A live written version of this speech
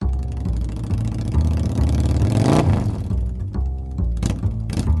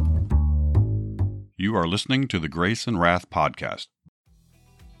You are listening to the Grace and Wrath podcast.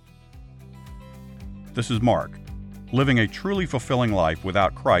 This is Mark. Living a truly fulfilling life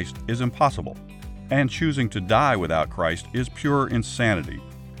without Christ is impossible, and choosing to die without Christ is pure insanity.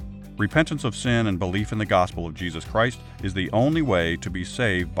 Repentance of sin and belief in the gospel of Jesus Christ is the only way to be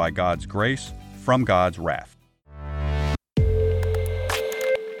saved by God's grace from God's wrath.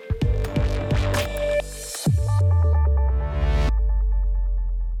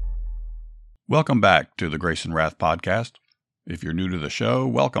 Welcome back to the Grace and Wrath podcast. If you're new to the show,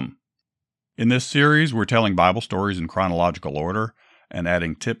 welcome. In this series, we're telling Bible stories in chronological order and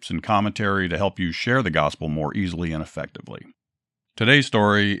adding tips and commentary to help you share the gospel more easily and effectively. Today's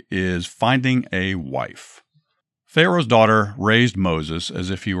story is finding a wife. Pharaoh's daughter raised Moses as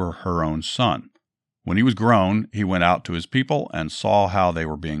if he were her own son. When he was grown, he went out to his people and saw how they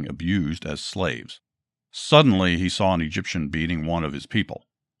were being abused as slaves. Suddenly, he saw an Egyptian beating one of his people.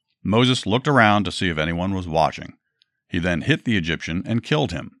 Moses looked around to see if anyone was watching. He then hit the Egyptian and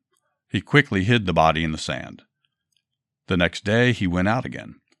killed him. He quickly hid the body in the sand. The next day he went out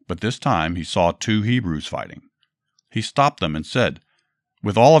again, but this time he saw two Hebrews fighting. He stopped them and said,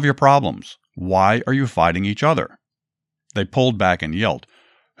 "With all of your problems, why are you fighting each other?" They pulled back and yelled,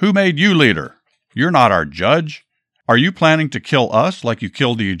 "Who made you leader? You're not our judge. Are you planning to kill us like you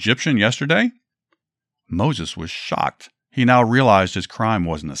killed the Egyptian yesterday?" Moses was shocked. He now realized his crime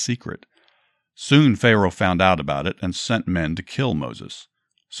wasn't a secret. Soon Pharaoh found out about it and sent men to kill Moses.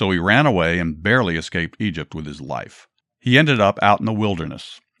 So he ran away and barely escaped Egypt with his life. He ended up out in the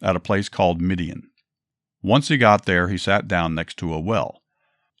wilderness, at a place called Midian. Once he got there, he sat down next to a well.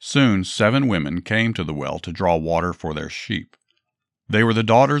 Soon 7 women came to the well to draw water for their sheep. They were the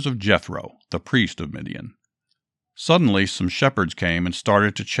daughters of Jethro, the priest of Midian. Suddenly some shepherds came and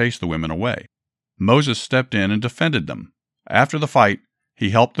started to chase the women away. Moses stepped in and defended them. After the fight, he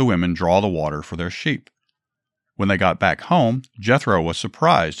helped the women draw the water for their sheep. When they got back home, Jethro was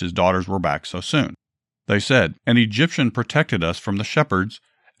surprised his daughters were back so soon. They said, "An Egyptian protected us from the shepherds,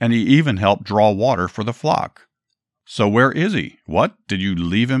 and he even helped draw water for the flock." "So where is he? What? Did you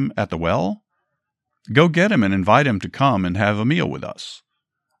leave him at the well?" "Go get him and invite him to come and have a meal with us."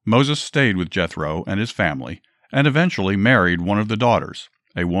 Moses stayed with Jethro and his family, and eventually married one of the daughters,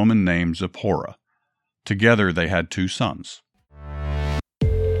 a woman named Zipporah. Together they had 2 sons.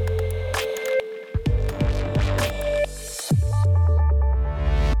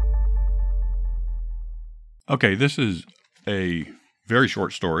 Okay, this is a very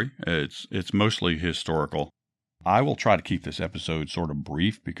short story. It's mostly historical. I will try to keep this episode sort of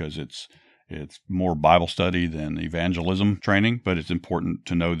brief because it's more Bible study than evangelism training, but it's important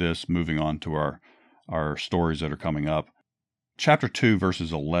to know this moving on to our stories that are coming up. Chapter 2,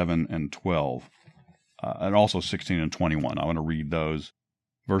 verses 11 and 12. And also 16 and 21. I want to read those.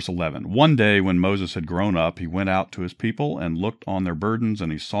 Verse 11. One day when Moses had grown up, he went out to his people and looked on their burdens,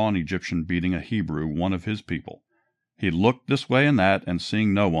 and he saw an Egyptian beating a Hebrew, one of his people. He looked this way and that, and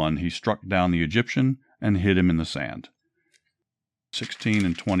seeing no one, he struck down the Egyptian and hid him in the sand. 16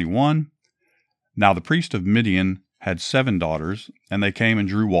 and 21. Now the priest of Midian had 7 daughters, and they came and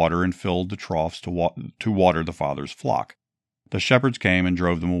drew water and filled the troughs to water the father's flock. The shepherds came and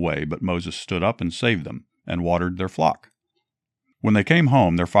drove them away, but Moses stood up and saved them, and watered their flock. When they came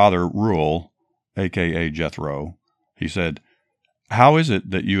home, their father Reuel, a.k.a. Jethro, he said, "How is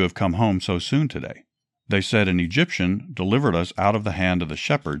it that you have come home so soon today?" They said, "An Egyptian delivered us out of the hand of the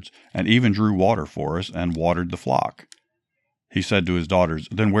shepherds, and even drew water for us, and watered the flock." He said to his daughters,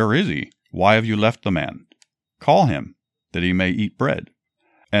 "Then where is he? Why have you left the man? Call him, that he may eat bread."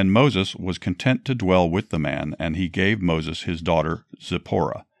 And Moses was content to dwell with the man, and he gave Moses his daughter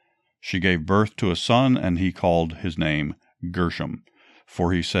Zipporah. She gave birth to a son, and he called his name Gershom,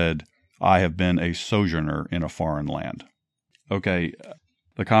 for he said, "I have been a sojourner in a foreign land." Okay,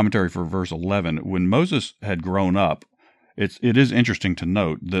 the commentary for verse 11. When Moses had grown up, it is interesting to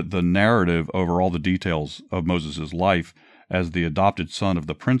note that the narrative over all the details of Moses' life as the adopted son of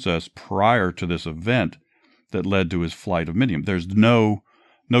the princess prior to this event that led to his flight of Midian. There's no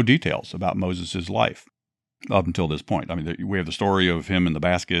details about Moses' life up until this point. I mean, we have the story of him in the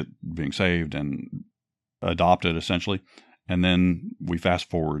basket being saved and adopted, essentially, and then we fast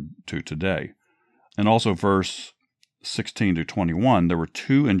forward to today. And also verse 16 to 21, there were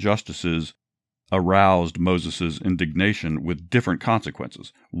 2 injustices aroused Moses' indignation with different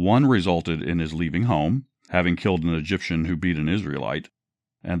consequences. One resulted in his leaving home, having killed an Egyptian who beat an Israelite,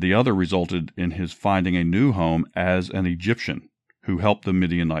 and the other resulted in his finding a new home as an Egyptian who helped the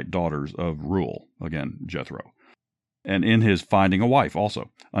Midianite daughters of Reuel, again, Jethro, and in his finding a wife also.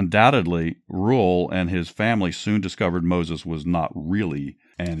 Undoubtedly, Reuel and his family soon discovered Moses was not really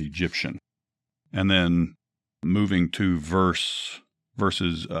an Egyptian. And then moving to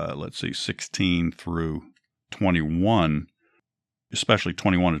verses 16 through 21, especially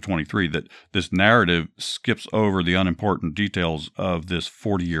 21 to 23, that this narrative skips over the unimportant details of this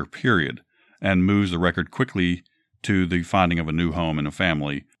 40-year period and moves the record quickly to the finding of a new home and a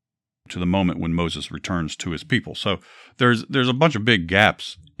family, to the moment when Moses returns to his people. So there's a bunch of big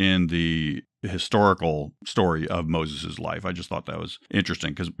gaps in the historical story of Moses' life. I just thought that was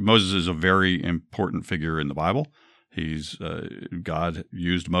interesting because Moses is a very important figure in the Bible. God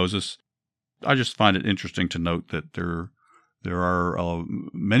used Moses. I just find it interesting to note that there are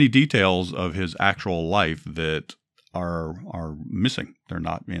many details of his actual life that are missing. They're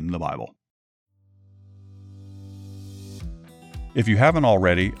not in the Bible. If you haven't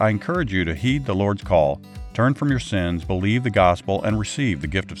already, I encourage you to heed the Lord's call, turn from your sins, believe the gospel, and receive the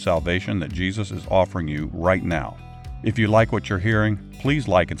gift of salvation that Jesus is offering you right now. If you like what you're hearing, please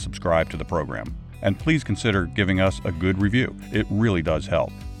like and subscribe to the program. And please consider giving us a good review. It really does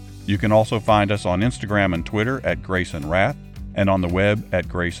help. You can also find us on Instagram and Twitter at Grace and Wrath, and on the web at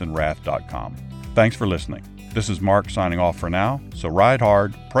graceandwrath.com. Thanks for listening. This is Mark signing off for now, so ride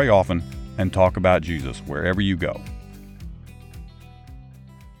hard, pray often, and talk about Jesus wherever you go.